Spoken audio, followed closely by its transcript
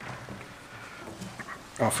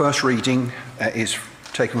Our first reading is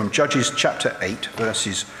taken from Judges chapter 8,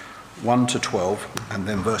 verses 1 to 12, and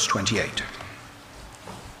then verse 28.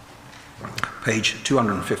 Page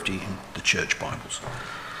 250 in the church Bibles.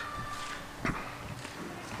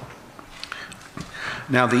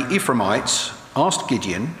 Now the Ephraimites asked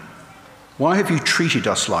Gideon, "Why have you treated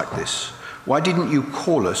us like this? Why didn't you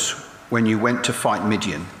call us when you went to fight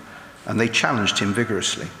Midian?" And they challenged him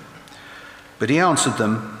vigorously. But he answered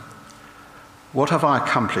them, "What have I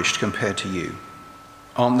accomplished compared to you?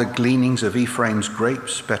 Aren't the gleanings of Ephraim's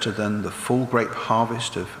grapes better than the full grape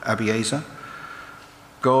harvest of Abiezer?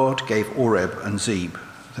 God gave Oreb and Zeb,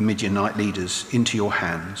 the Midianite leaders, into your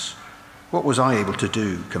hands. What was I able to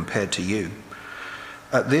do compared to you?"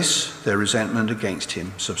 At this, their resentment against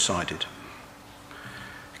him subsided.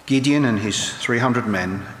 Gideon and his 300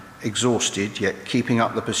 men, exhausted yet keeping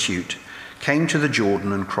up the pursuit, came to the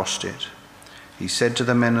Jordan and crossed it. He said to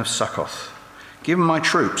the men of Succoth, "Give my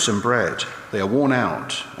troops some bread. They are worn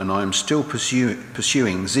out, and I am still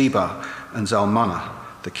pursuing Zebah and Zalmunna,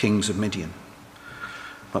 the kings of Midian."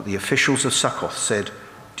 But the officials of Succoth said,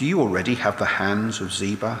 "Do you already have the hands of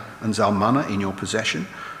Zebah and Zalmunna in your possession?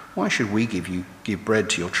 Why should we give bread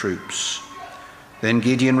to your troops?" Then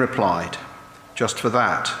Gideon replied, "Just for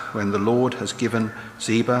that, when the Lord has given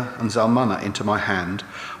Zebah and Zalmunna into my hand,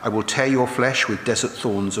 I will tear your flesh with desert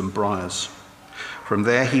thorns and briars." From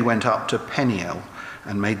there he went up to Peniel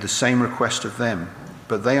and made the same request of them,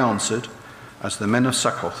 but they answered as the men of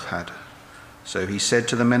Succoth had. So he said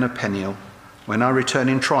to the men of Peniel, "When I return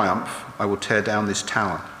in triumph, I will tear down this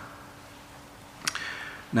tower."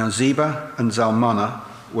 Now Zebah and Zalmunna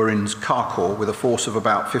were in Karkor with a force of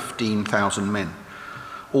about 15,000 men,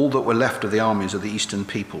 all that were left of the armies of the eastern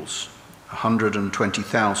peoples.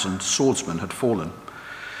 120,000 swordsmen had fallen.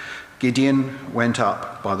 Gideon went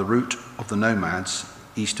up by the route of the nomads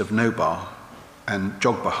east of Nobar and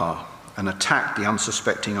Jogbehar and attacked the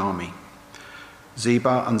unsuspecting army.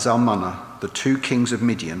 Zebah and Zalmunna, the two kings of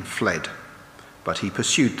Midian, fled, but he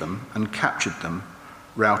pursued them and captured them,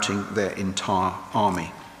 routing their entire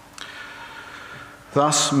army.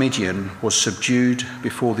 Thus Midian was subdued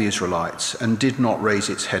before the Israelites and did not raise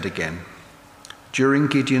its head again. During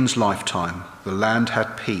Gideon's lifetime, the land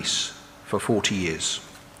had peace for 40 years.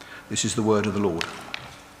 This is the word of the Lord.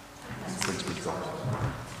 Thanks be to God.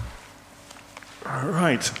 All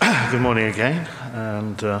right, good morning again,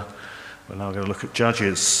 and we're now going to look at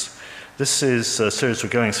Judges. This is a series we're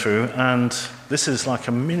going through, and this is like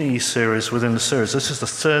a mini-series within the series. This is the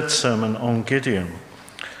third sermon on Gideon,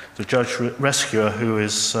 the judge rescuer who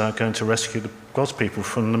is going to rescue God's people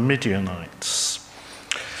from the Midianites.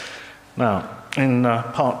 Now, in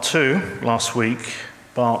part 2 last week,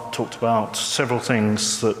 Bart talked about several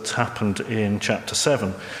things that happened in chapter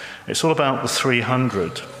 7. It's all about the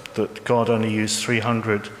 300, that God only used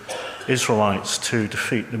 300 Israelites to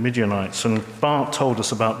defeat the Midianites. And Bart told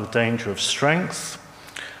us about the danger of strength,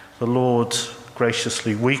 the Lord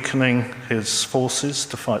graciously weakening his forces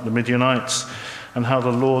to fight the Midianites, and how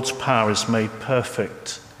the Lord's power is made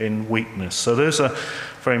perfect in weakness. So those are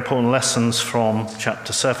very important lessons from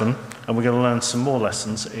chapter 7, and we're going to learn some more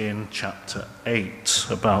lessons in chapter 8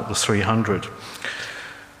 about the 300.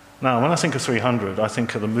 Now, when I think of 300, I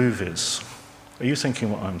think of the movies. Are you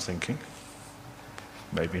thinking what I'm thinking?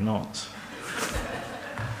 Maybe not.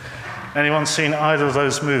 Anyone seen either of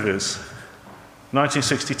those movies?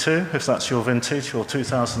 1962, if that's your vintage, or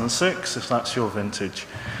 2006, if that's your vintage.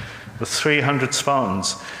 The 300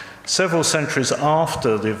 Spartans. Several centuries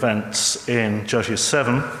after the events in Judges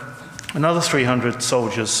 7, another 300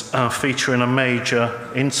 soldiers feature in a major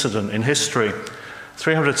incident in history.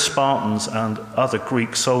 300 Spartans and other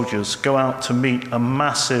Greek soldiers go out to meet a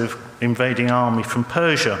massive invading army from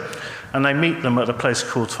Persia, and they meet them at a place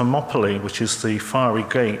called Thermopylae, which is the fiery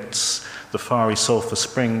gates, the fiery sulfur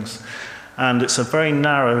springs, and it's a very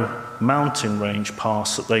narrow mountain range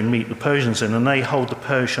pass that they meet the Persians in, and they hold the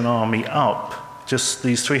Persian army up, just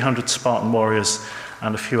these 300 Spartan warriors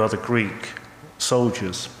and a few other Greek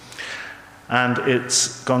soldiers. And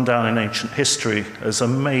it's gone down in ancient history as a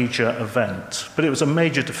major event. But it was a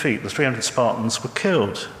major defeat. The 300 Spartans were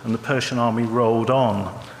killed, and the Persian army rolled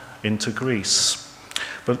on into Greece.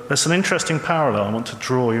 But there's an interesting parallel I want to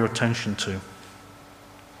draw your attention to.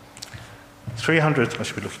 300, I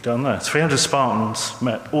should be looking down there, 300 Spartans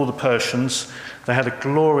met all the Persians. They had a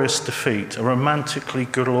glorious defeat, a romantically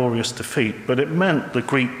glorious defeat, but it meant the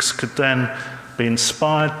Greeks could then be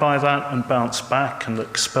inspired by that and bounce back and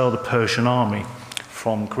expel the Persian army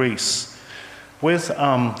from Greece. With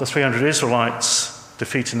the 300 Israelites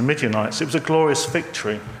defeating the Midianites, it was a glorious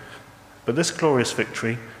victory, but this glorious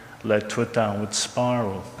victory led to a downward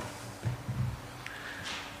spiral.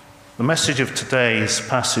 The message of today's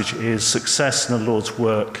passage is success in the Lord's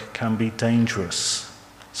work can be dangerous.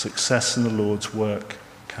 Success in the Lord's work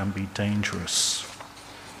can be dangerous.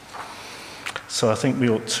 So I think we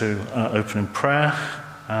ought to open in prayer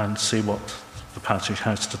and see what the passage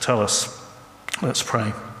has to tell us. Let's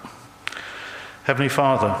pray. Heavenly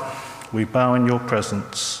Father, we bow in your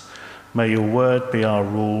presence. May your word be our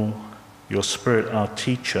rule, your spirit our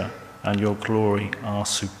teacher, and your glory our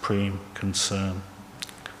supreme concern.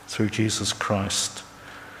 Through Jesus Christ,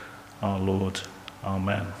 our Lord.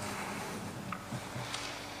 Amen.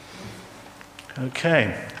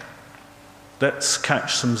 Okay, let's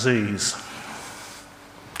catch some Z's.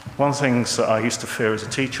 One of the things that I used to fear as a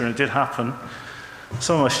teacher, and it did happen,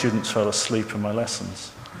 some of my students fell asleep in my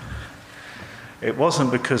lessons. It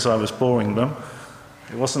wasn't because I was boring them.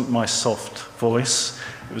 It wasn't my soft voice.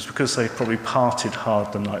 It was because they probably partied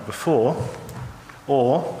hard the night before,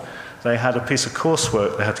 or they had a piece of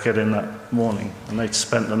coursework they had to get in that morning, and they'd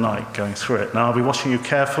spent the night going through it. Now, I'll be watching you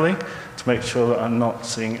carefully to make sure that I'm not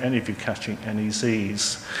seeing any of you catching any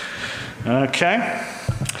Z's. Okay?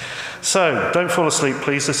 So, don't fall asleep,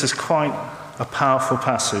 please. This is quite a powerful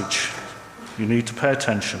passage. You need to pay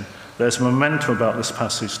attention. There's momentum about this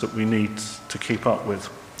passage that we need to keep up with.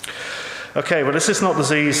 Okay, well, this is not the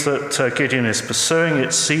Z's that Gideon is pursuing.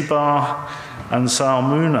 It's Sebar and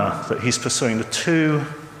Zalmunna that he's pursuing, the two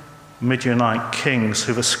Midianite kings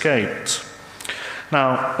who've escaped.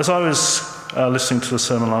 Now, as I was listening to the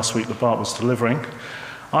sermon last week that Bart was delivering,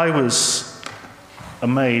 I was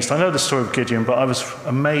amazed. I know the story of Gideon, but I was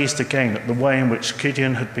amazed again at the way in which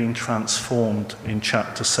Gideon had been transformed in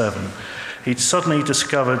chapter 7. He'd suddenly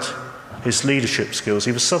discovered his leadership skills.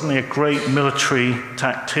 He was suddenly a great military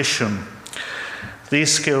tactician.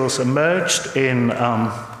 These skills emerged in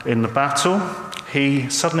the battle. He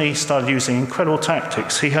suddenly started using incredible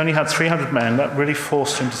tactics. He only had 300 men. That really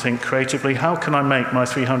forced him to think creatively. How can I make my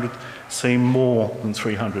 300 seem more than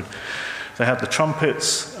 300? They had the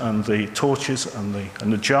trumpets and the torches and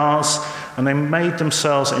the jars, and they made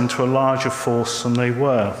themselves into a larger force than they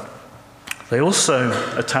were. They also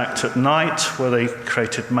attacked at night, where they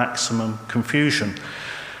created maximum confusion.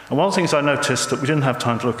 And one of the things I noticed that we didn't have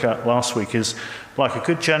time to look at last week is, like a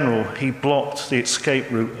good general, he blocked the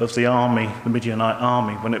escape route of the army, the Midianite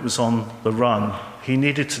army, when it was on the run. He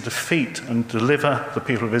needed to defeat and deliver the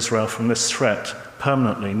people of Israel from this threat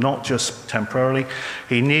permanently, not just temporarily.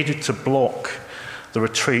 He needed to block the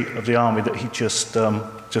retreat of the army that he just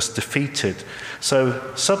defeated.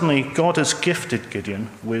 So suddenly God has gifted Gideon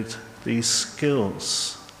with these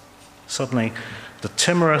skills. Suddenly the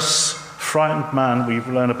timorous, frightened man we've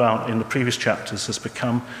learned about in the previous chapters has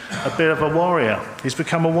become a bit of a warrior. He's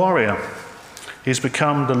become a warrior. He's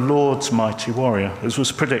become the Lord's mighty warrior, as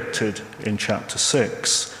was predicted in chapter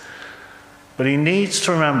 6. But he needs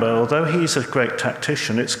to remember, although he's a great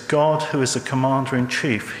tactician, it's God who is the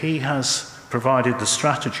commander-in-chief. He has provided the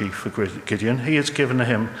strategy for Gideon. He has given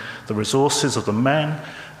him the resources of the men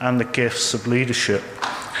and the gifts of leadership.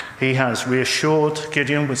 He has reassured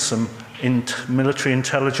Gideon with some military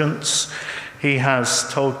intelligence. He has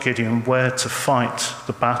told Gideon where to fight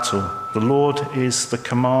the battle. The Lord is the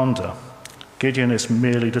commander. Gideon is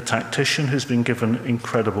merely the tactician who's been given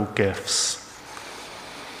incredible gifts.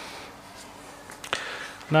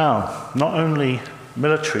 Now, not only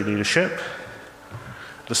military leadership,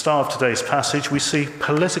 at the start of today's passage, we see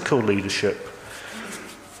political leadership.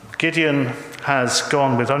 Gideon has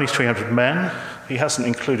gone with only 300 men. He hasn't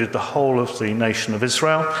included the whole of the nation of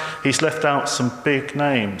Israel. He's left out some big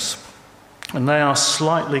names. And they are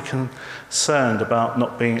slightly concerned about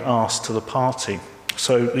not being asked to the party.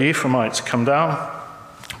 So the Ephraimites come down.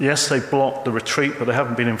 Yes, they blocked the retreat, but they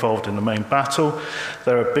haven't been involved in the main battle.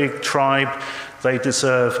 They're a big tribe. They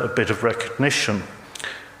deserve a bit of recognition.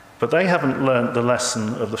 But they haven't learnt the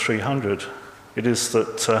lesson of the 300. It is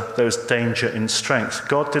that there is danger in strength.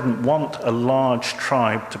 God didn't want a large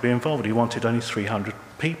tribe to be involved. He wanted only 300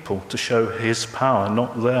 people to show his power,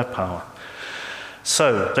 not their power.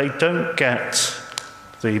 So they don't get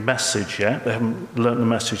the message yet. They haven't learnt the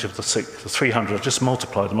message of the 300. I've just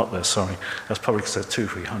multiplied them up there, sorry. That's probably because there are two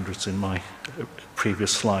 300s in my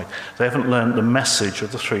previous slide. They haven't learnt the message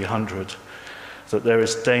of the 300, that there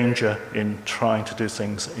is danger in trying to do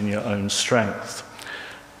things in your own strength.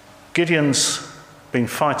 Gideon's been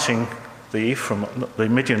fighting the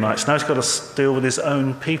Midianites. Now he's got to deal with his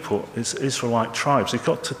own people, his Israelite tribes. He's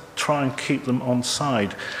got to try and keep them on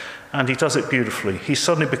side. And he does it beautifully. He's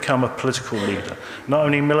suddenly become a political leader. Not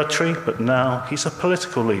only military, but now he's a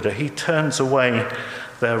political leader. He turns away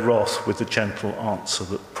their wrath with the gentle answer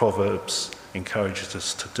that Proverbs encourages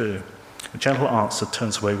us to do. A gentle answer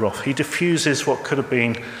turns away wrath. He diffuses what could have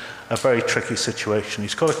been a very tricky situation.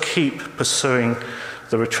 He's got to keep pursuing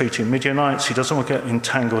the retreating Midianites. He doesn't want to get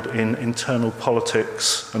entangled in internal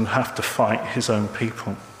politics and have to fight his own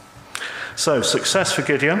people. So, success for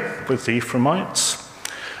Gideon with the Ephraimites.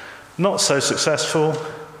 Not so successful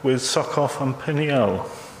with Succoth and Peniel.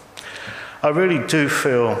 I really do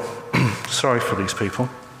feel sorry for these people,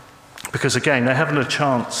 because again, they haven't a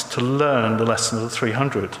chance to learn the lesson of the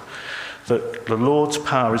 300, that the Lord's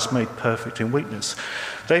power is made perfect in weakness.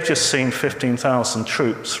 They've just seen 15,000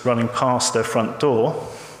 troops running past their front door,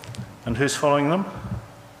 and who's following them?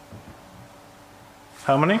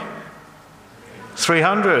 How many?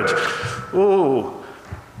 300. Ooh,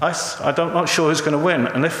 I'm not sure who's going to win.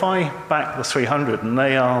 And if I back the 300 and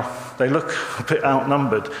they look a bit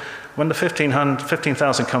outnumbered, when the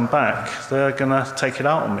 15,000 come back, they're going to take it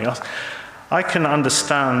out on me. I can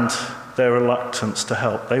understand their reluctance to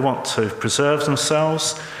help. They want to preserve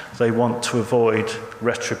themselves. They want to avoid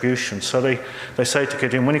retribution. So they say to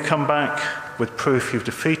Gideon, when you come back with proof you've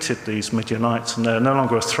defeated these Midianites and they're no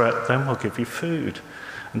longer a threat, then we'll give you food.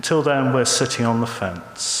 Until then, we're sitting on the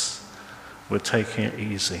fence. We're taking it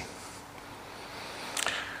easy.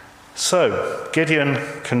 So Gideon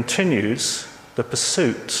continues the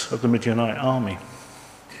pursuit of the Midianite army.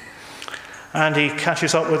 And he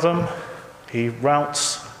catches up with them. He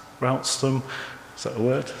routs them. Is that a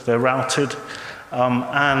word? They're routed.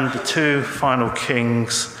 And the two final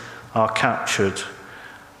kings are captured.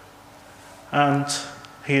 And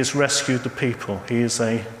he has rescued the people. He is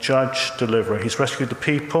a judge, deliverer. He's rescued the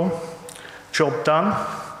people. Job done.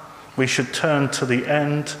 We should turn to the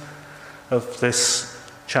end of this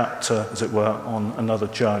chapter, as it were, on another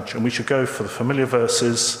judge. And we should go for the familiar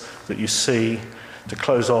verses that you see to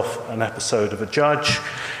close off an episode of a judge.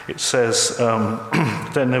 It says,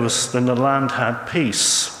 then the land had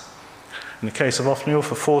peace. In the case of Othniel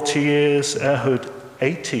for 40 years, Ehud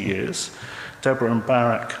 80 years, Deborah and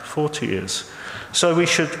Barak 40 years. So we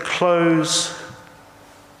should close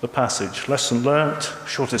the passage. Lesson learnt,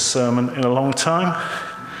 shortest sermon in a long time.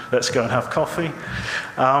 Let's go and have coffee.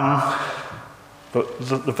 But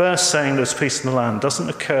the verse saying there's peace in the land doesn't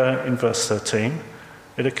occur in verse 13.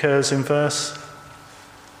 It occurs in verse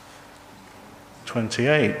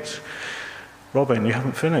 28. Robin, you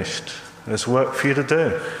haven't finished. There's work for you to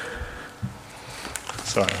do.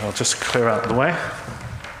 Sorry, I'll just clear out the way.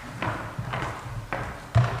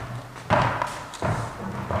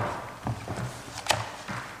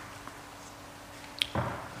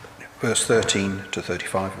 Verse 13 to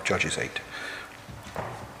 35 of Judges 8.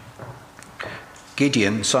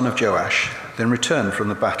 Gideon, son of Joash, then returned from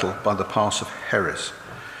the battle by the pass of Heres.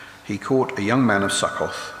 He caught a young man of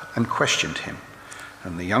Succoth and questioned him,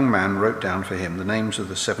 and the young man wrote down for him the names of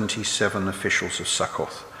the 77 officials of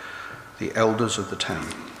Succoth, the elders of the town.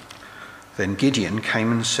 Then Gideon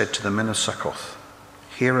came and said to the men of Succoth,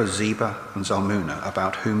 "Here are Zebah and Zalmunna,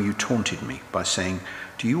 about whom you taunted me by saying,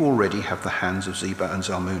 'Do you already have the hands of Zebah and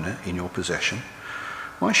Zalmunna in your possession?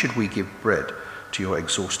 Why should we give bread to your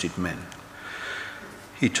exhausted men?'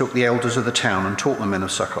 He took the elders of the town and taught the men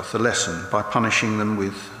of Succoth a lesson by punishing them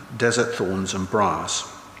with desert thorns and briars.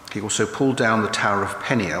 He also pulled down the tower of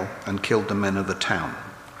Peniel and killed the men of the town.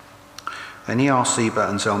 Then he asked Zebah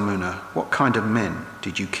and Zalmunna, 'What kind of men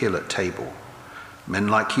did you kill at Tabor?' 'Men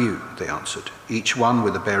like you,' they answered, 'each one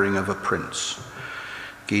with the bearing of a prince.'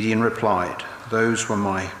 Gideon replied, 'Those were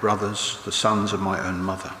my brothers, the sons of my own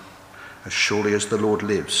mother. As surely as the Lord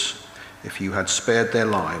lives, if you had spared their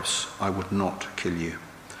lives, I would not kill you.'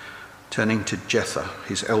 Turning to Jether,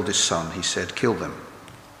 his eldest son, he said, 'Kill them.'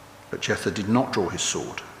 But Jether did not draw his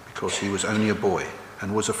sword, because he was only a boy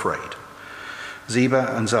and was afraid.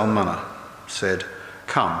 Zebah and Zalmunna said,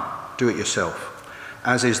 'Come, do it yourself.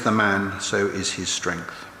 As is the man, so is his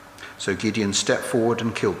strength.' So Gideon stepped forward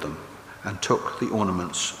and killed them, and took the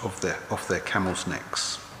ornaments off their camels'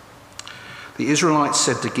 necks. The Israelites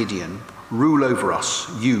said to Gideon, 'Rule over us,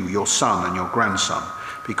 you, your son, and your grandson,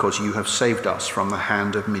 because you have saved us from the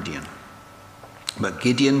hand of Midian.' But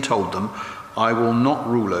Gideon told them, 'I will not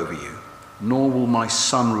rule over you, nor will my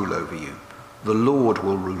son rule over you. The Lord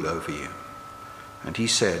will rule over you.' And he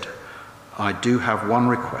said, 'I do have one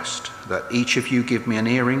request, that each of you give me an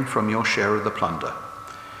earring from your share of the plunder.'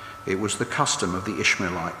 It was the custom of the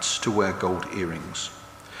Ishmaelites to wear gold earrings.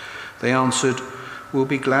 They answered, 'We'll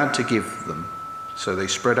be glad to give them.' So they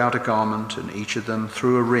spread out a garment, and each of them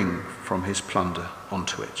threw a ring from his plunder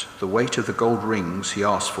onto it. The weight of the gold rings he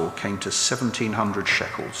asked for came to 1,700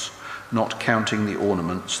 shekels, not counting the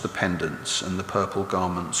ornaments, the pendants, and the purple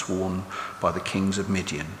garments worn by the kings of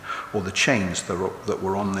Midian, or the chains that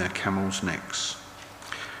were on their camels' necks.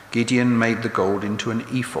 Gideon made the gold into an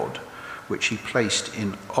ephod, which he placed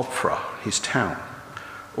in Ophrah, his town.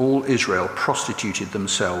 All Israel prostituted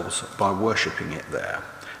themselves by worshipping it there,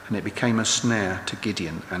 and it became a snare to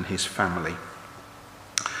Gideon and his family.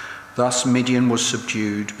 Thus Midian was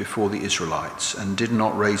subdued before the Israelites and did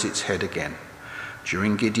not raise its head again.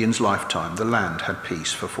 During Gideon's lifetime, the land had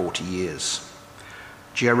peace for 40 years.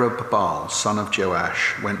 Jerubbaal, son of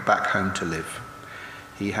Joash, went back home to live.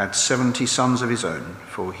 He had 70 sons of his own,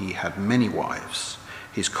 for he had many wives.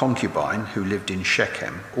 His concubine, who lived in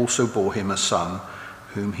Shechem, also bore him a son,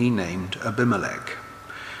 whom he named Abimelech.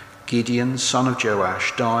 Gideon, son of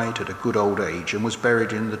Joash, died at a good old age and was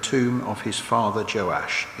buried in the tomb of his father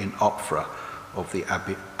Joash in Ophrah of the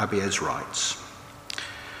Abiezrites.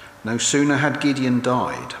 No sooner had Gideon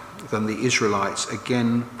died than the Israelites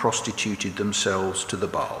again prostituted themselves to the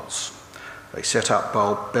Baals. They set up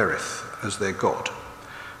Baal-berith as their god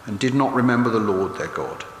and did not remember the Lord their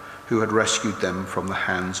God, who had rescued them from the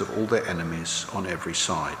hands of all their enemies on every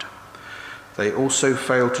side. They also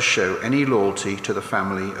failed to show any loyalty to the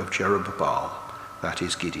family of Jerubbaal, that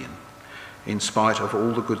is Gideon, in spite of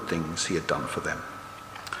all the good things he had done for them.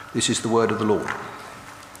 This is the word of the Lord.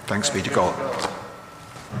 Thanks be to God.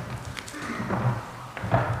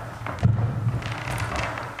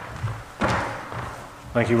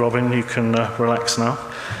 Thank you, Robin. You can relax now.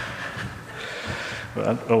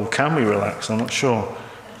 Or can we relax? I'm not sure.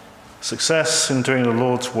 Success in doing the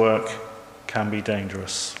Lord's work can be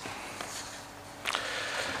dangerous.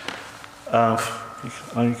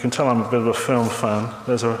 You can tell I'm a bit of a film fan.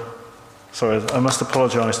 Sorry, I must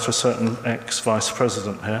apologise to a certain ex-vice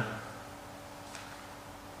president here.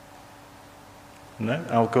 No,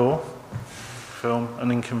 Al Gore. Film, An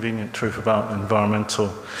Inconvenient Truth About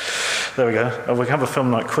Environmental. There we go. Oh, we can have a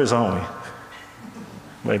film like quiz, aren't we?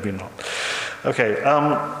 Maybe not. Okay,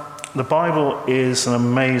 the Bible is an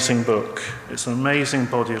amazing book. It's an amazing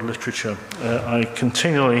body of literature. I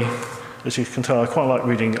continually, as you can tell, I quite like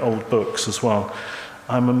reading old books as well.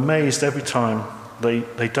 I'm amazed every time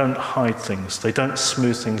they don't hide things. They don't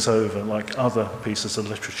smooth things over like other pieces of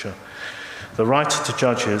literature. The writer to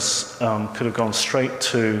Judges could have gone straight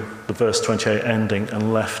to the verse 28 ending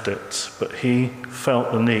and left it, but he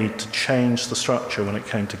felt the need to change the structure when it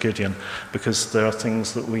came to Gideon, because there are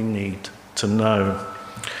things that we need to know.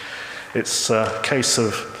 It's a case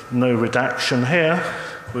of no redaction here.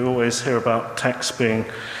 We always hear about text being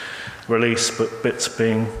released, but bits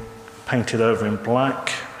being painted over in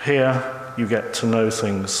black. Here, you get to know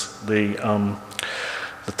things.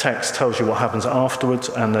 The text tells you what happens afterwards,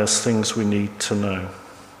 and there's things we need to know.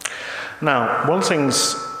 Now, one of the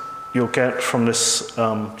things you'll get from this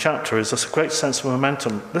chapter is there's a great sense of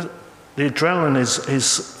momentum. The adrenaline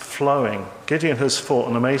is flowing. Gideon has fought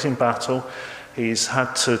an amazing battle. He's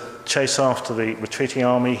had to chase after the retreating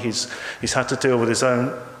army. He's had to deal with his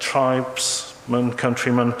own tribesmen,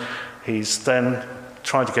 countrymen. He's then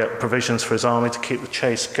tried to get provisions for his army to keep the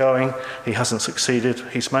chase going. He hasn't succeeded.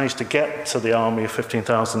 He's managed to get to the army of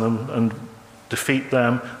 15,000 and defeat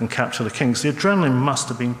them and capture the kings. The adrenaline must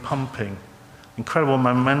have been pumping. Incredible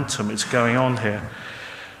momentum is going on here.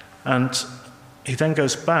 And he then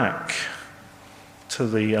goes back to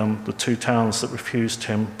the two towns that refused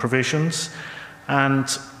him provisions. And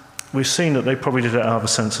we've seen that they probably did it out of a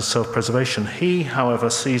sense of self-preservation. He, however,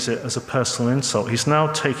 sees it as a personal insult. He's now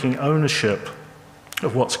taking ownership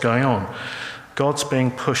of what's going on. God's being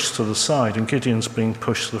pushed to the side and Gideon's being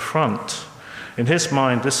pushed to the front. In his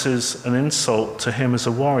mind, this is an insult to him as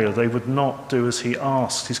a warrior. They would not do as he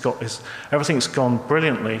asked. Everything's gone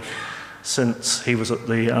brilliantly since he was at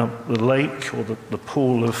the lake or the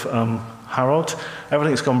pool of Harod.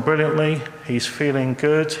 Everything's gone brilliantly. He's feeling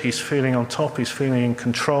good. He's feeling on top. He's feeling in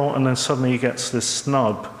control. And then suddenly he gets this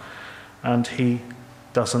snub and he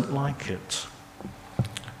doesn't like it.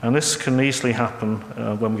 And this can easily happen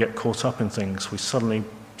when we get caught up in things. We suddenly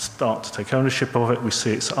start to take ownership of it. We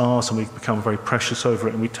see it's ours and we become very precious over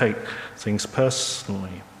it and we take things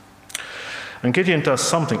personally. And Gideon does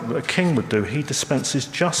something that a king would do. He dispenses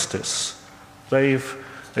justice. They've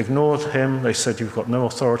ignored him. They said, you've got no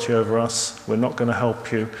authority over us. We're not going to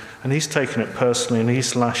help you. And he's taken it personally and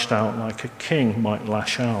he's lashed out like a king might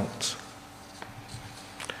lash out.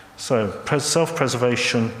 So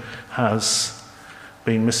self-preservation has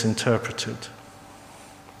been misinterpreted.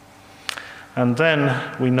 And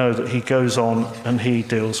then we know that he goes on and he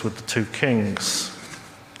deals with the two kings.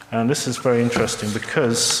 And this is very interesting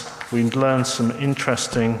because we learn some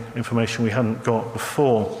interesting information we hadn't got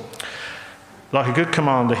before. Like a good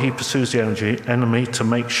commander, he pursues the enemy to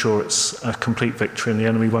make sure it's a complete victory and the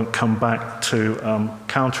enemy won't come back to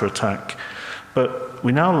counterattack. But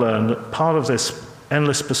we now learn that part of this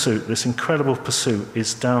endless pursuit, this incredible pursuit,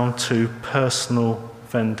 is down to personal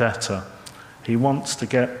vendetta. He wants to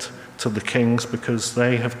get to the kings because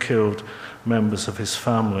they have killed members of his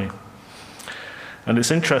family. And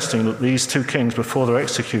it's interesting that these two kings, before they're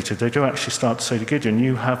executed, they do actually start to say to Gideon,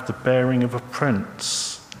 you have the bearing of a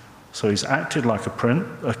prince. So he's acted like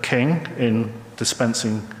a king in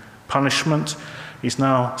dispensing punishment. He's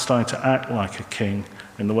now starting to act like a king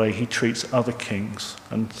in the way he treats other kings.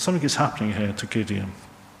 And something is happening here to Gideon.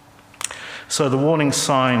 So the warning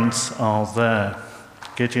signs are there.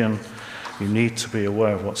 Gideon, you need to be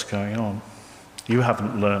aware of what's going on. You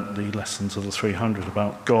haven't learnt the lessons of the 300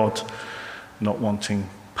 about God not wanting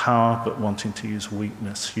power, but wanting to use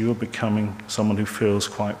weakness. You are becoming someone who feels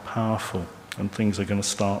quite powerful, and things are going to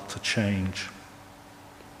start to change.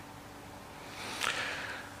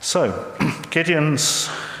 So, Gideon's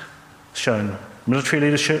shown military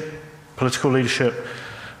leadership, political leadership.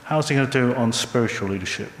 How's he going to do on spiritual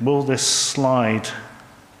leadership? Will this slide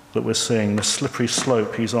that we're seeing, the slippery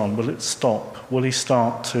slope he's on, will it stop? Will he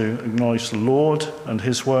start to acknowledge the Lord and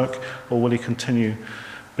his work, or will he continue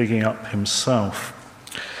bigging up himself?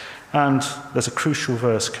 And there's a crucial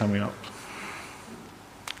verse coming up.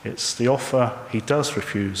 It's the offer he does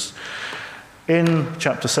refuse. In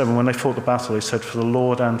chapter 7, when they fought the battle, they said, for the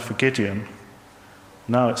Lord and for Gideon.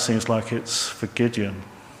 Now it seems like it's for Gideon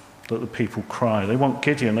that the people cry. They want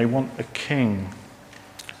Gideon, they want a king.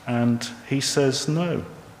 And he says no.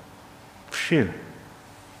 Phew.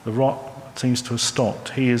 The rot seems to have stopped.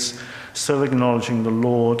 He is still acknowledging the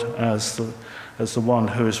Lord as the one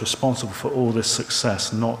who is responsible for all this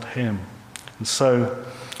success, not him. And so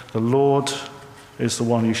the Lord is the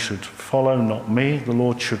one you should follow, not me. The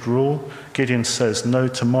Lord should rule. Gideon says no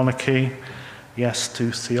to monarchy, yes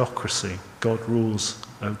to theocracy. God rules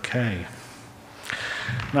okay.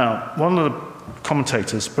 Now, one of the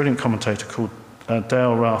commentators, brilliant commentator called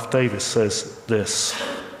Dale Ralph Davis, says this: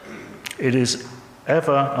 it is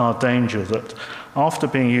ever our danger that after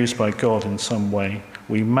being used by God in some way,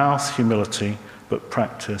 we mouth humility but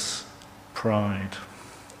practice pride.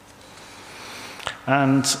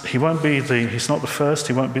 And he's not the first,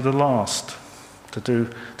 he won't be the last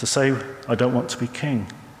to say, I don't want to be king.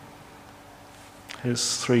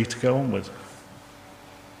 Here's 3 to go on with.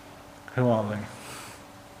 Who are they?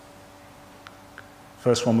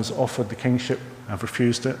 First one was offered the kingship and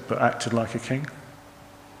refused it, but acted like a king.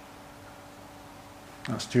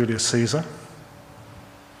 That's Julius Caesar.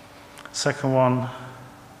 Second one,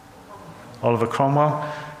 Oliver Cromwell.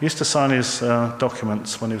 He used to sign his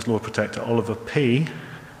documents when he was Lord Protector, Oliver P,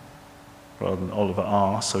 rather than Oliver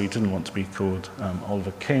R, so he didn't want to be called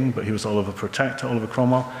Oliver King, but he was Oliver Protector, Oliver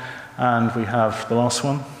Cromwell. And we have the last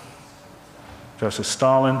one, Joseph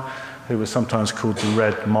Stalin, who was sometimes called the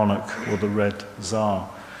Red Monarch or the Red Tsar.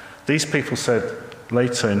 These people said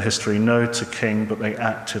later in history no to king, but they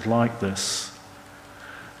acted like this.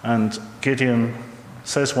 And Gideon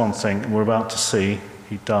says one thing, and we're about to see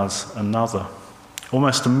he does another.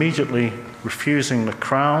 Almost immediately refusing the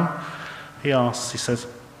crown, he says,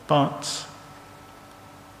 but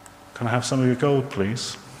can I have some of your gold,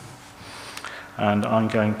 please? And I'm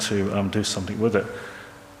going to do something with it.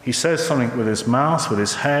 He says something with his mouth, with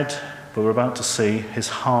his head, but we're about to see his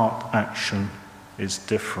heart action is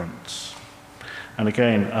different. And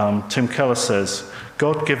again, Tim Keller says,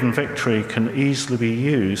 God-given victory can easily be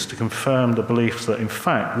used to confirm the belief that, in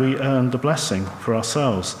fact, we earned the blessing for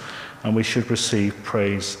ourselves and we should receive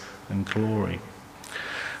praise and glory.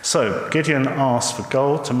 So, Gideon asked for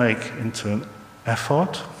gold to make into an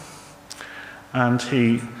ephod, and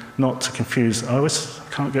he, not to confuse, I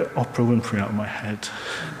can't get Oprah Winfrey out of my head.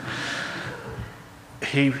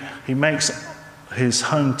 He makes his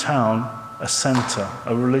hometown a centre,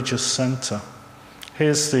 a religious centre.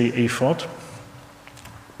 Here's the ephod.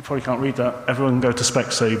 You probably can't read that. Everyone can go to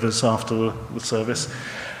Specsavers after the service.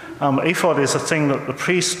 Ephod is a thing that the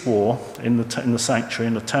priest wore in the sanctuary,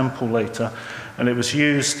 in the temple later, and it was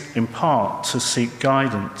used in part to seek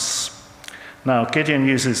guidance. Now, Gideon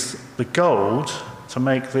uses the gold to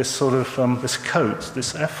make this sort of this coat,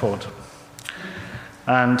 this ephod.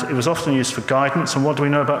 And it was often used for guidance. And what do we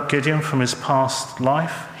know about Gideon from his past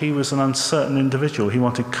life? He was an uncertain individual. He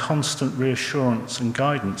wanted constant reassurance and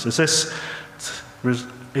guidance. Is this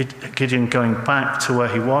Gideon going back to where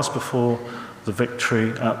he was before the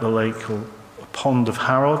victory at the lake or pond of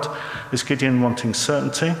Harod? Is Gideon wanting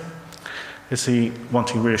certainty? Is he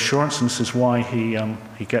wanting reassurance? And this is why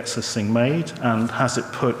he gets this thing made and has it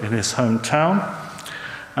put in his hometown.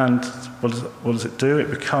 And what does it do? It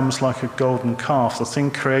becomes like a golden calf. The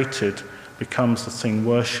thing created becomes the thing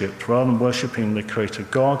worshipped. Rather than worshipping the creator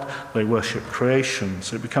God, they worship creation.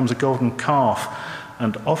 So it becomes a golden calf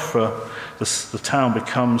and Ophrah, the town,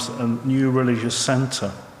 becomes a new religious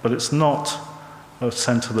centre. But it's not a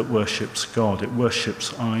centre that worships God, it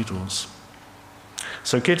worships idols.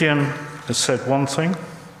 So Gideon has said one thing,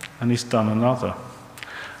 and he's done another.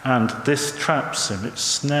 And this traps him, it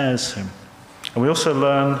snares him. And we also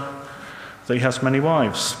learn that he has many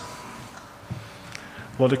wives.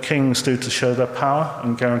 What do kings do to show their power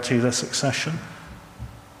and guarantee their succession?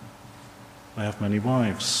 They have many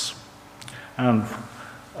wives. And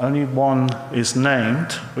only one is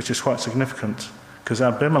named, which is quite significant, because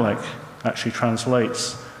Abimelech actually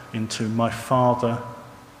translates into "my father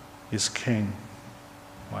is king."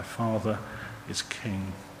 My father is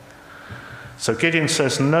king. So Gideon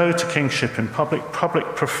says no to kingship in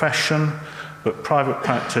public profession, but private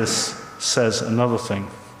practice says another thing.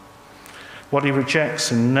 What he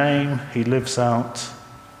rejects in name, he lives out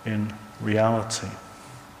in reality.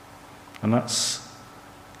 And that's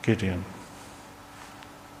Gideon.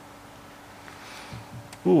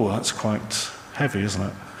 Ooh, that's quite heavy, isn't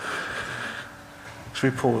it?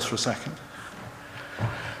 Should we pause for a second?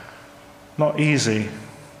 Not easy,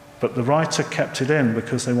 but the writer kept it in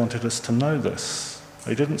because they wanted us to know this.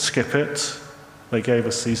 They didn't skip it. They gave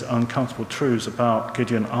us these uncomfortable truths about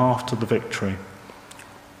Gideon after the victory.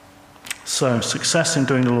 So, success in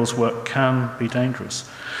doing the Lord's work can be dangerous.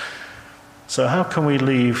 So how can we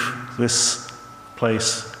leave this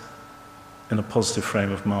place in a positive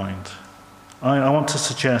frame of mind? I want to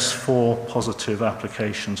suggest 4 positive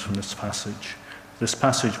applications from this passage. This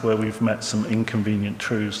passage where we've met some inconvenient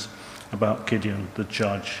truths about Gideon, the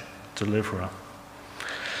judge, deliverer.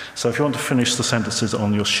 So if you want to finish the sentences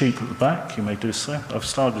on your sheet at the back, you may do so. I've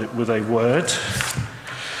started it with a word.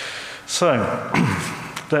 So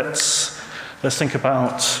let's think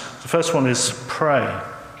about, the first one is pray.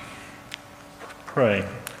 Pray.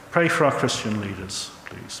 Pray for our Christian leaders,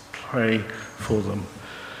 please. Pray for them.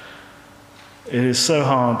 It is so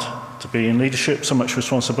hard to be in leadership, so much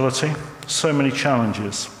responsibility, so many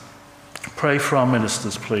challenges. Pray for our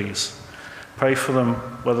ministers, please. Pray for them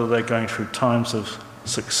whether they're going through times of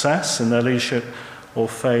success in their leadership or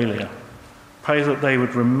failure. Pray that they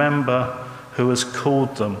would remember who has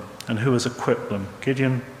called them and who has equipped them.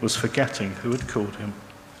 Gideon was forgetting who had called him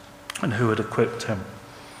and who had equipped him.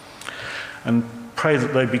 And pray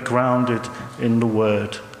that they be grounded in the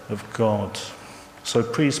word of God. So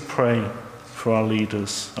please pray for our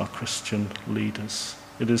leaders, our Christian leaders.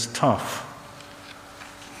 It is tough.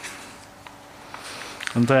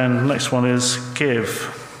 And then the next one is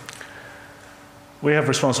give. We have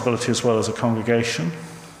responsibility as well as a congregation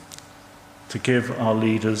to give our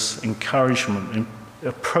leaders encouragement,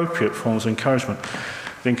 appropriate forms of encouragement.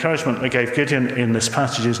 The encouragement they gave Gideon in this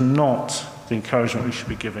passage is not the encouragement we should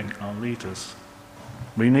be giving our leaders.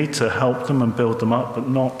 We need to help them and build them up, but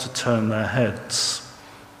not to turn their heads.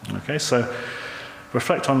 Okay, so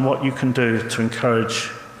reflect on what you can do to encourage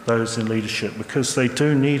those in leadership, because they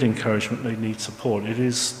do need encouragement, they need support. It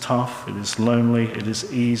is tough, it is lonely, it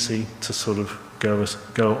is easy to sort of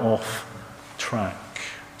go off track.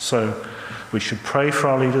 So we should pray for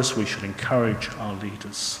our leaders, we should encourage our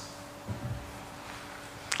leaders.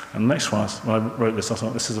 And the next one, when I wrote this, I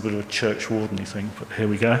thought this is a bit of a church wardeny thing, but here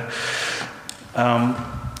we go.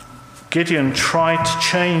 Gideon tried to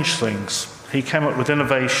change things. He came up with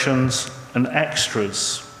innovations and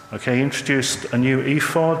extras. Okay, he introduced a new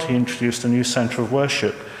ephod, he introduced a new centre of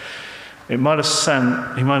worship. He might have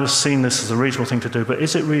seen this as a reasonable thing to do, but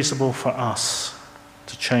is it reasonable for us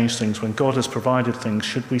to change things when God has provided things?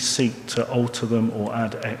 Should we seek to alter them or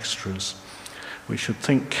add extras? We should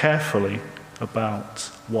think carefully about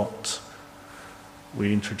what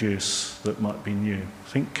we introduce that might be new.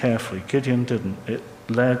 Think carefully. Gideon didn't. It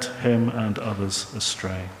led him and others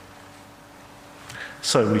astray.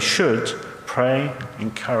 So we should pray,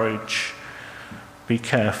 encourage, be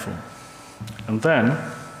careful. And then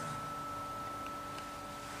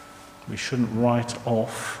we shouldn't write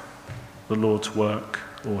off the Lord's work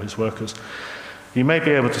or his workers. You may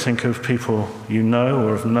be able to think of people you know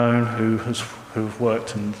or have known who've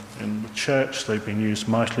worked in the church, they've been used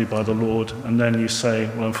mightily by the Lord, and then you say,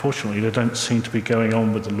 well, unfortunately, they don't seem to be going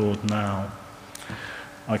on with the Lord now.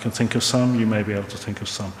 I can think of some, you may be able to think of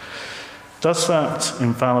some. Does that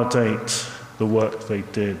invalidate the work they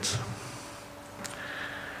did?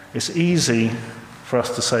 It's easy for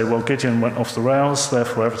us to say, well, Gideon went off the rails,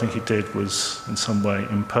 therefore everything he did was in some way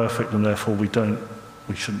imperfect, and therefore we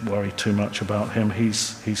shouldn't worry too much about him.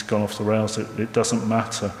 He's gone off the rails, it doesn't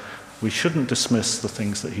matter. We shouldn't dismiss the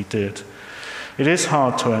things that he did. It is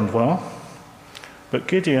hard to end well, but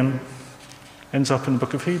Gideon ends up in the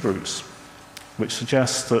book of Hebrews. which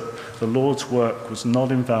suggests that the Lord's work was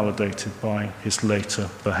not invalidated by his later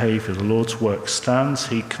behaviour. The Lord's work stands.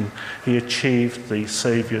 He achieved the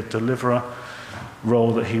Saviour, deliverer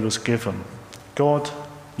role that he was given. God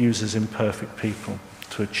uses imperfect people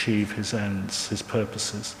to achieve his ends, his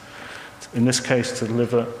purposes. In this case, to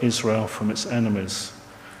deliver Israel from its enemies.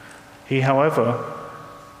 He, however,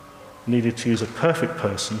 needed to use a perfect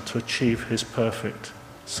person to achieve his perfect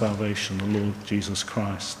salvation, the Lord Jesus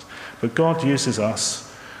Christ. But God uses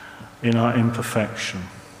us in our imperfection.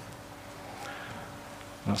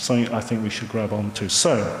 That's something I think we should grab onto.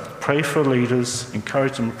 So, pray for leaders,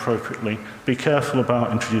 encourage them appropriately, be careful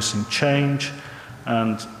about introducing change,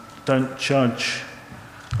 and don't judge.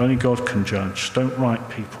 Only God can judge. Don't write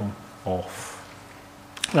people off.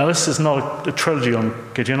 Now, this is not a trilogy on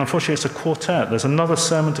Gideon. Unfortunately, it's a quartet. There's another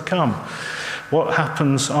sermon to come. What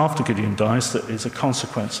happens after Gideon dies that is a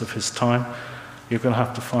consequence of his time, you're going to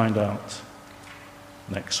have to find out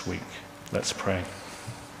next week. Let's pray.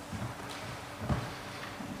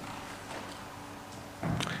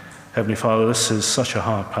 Heavenly Father, this is such a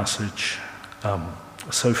hard passage,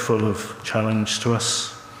 so full of challenge to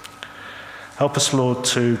us. Help us, Lord,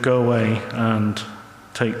 to go away and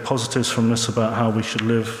take positives from this about how we should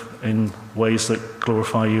live in ways that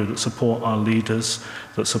glorify you, that support our leaders,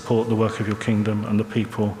 that support the work of your kingdom and the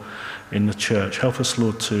people in the church. Help us,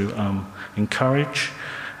 Lord, to encourage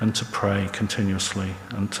and to pray continuously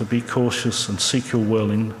and to be cautious and seek your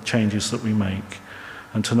will in changes that we make,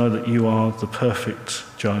 and to know that you are the perfect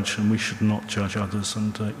judge and we should not judge others,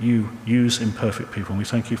 and you use imperfect people. And we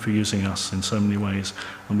thank you for using us in so many ways,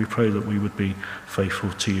 and we pray that we would be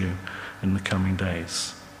faithful to you in the coming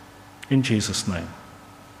days. In Jesus' name,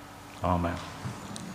 amen.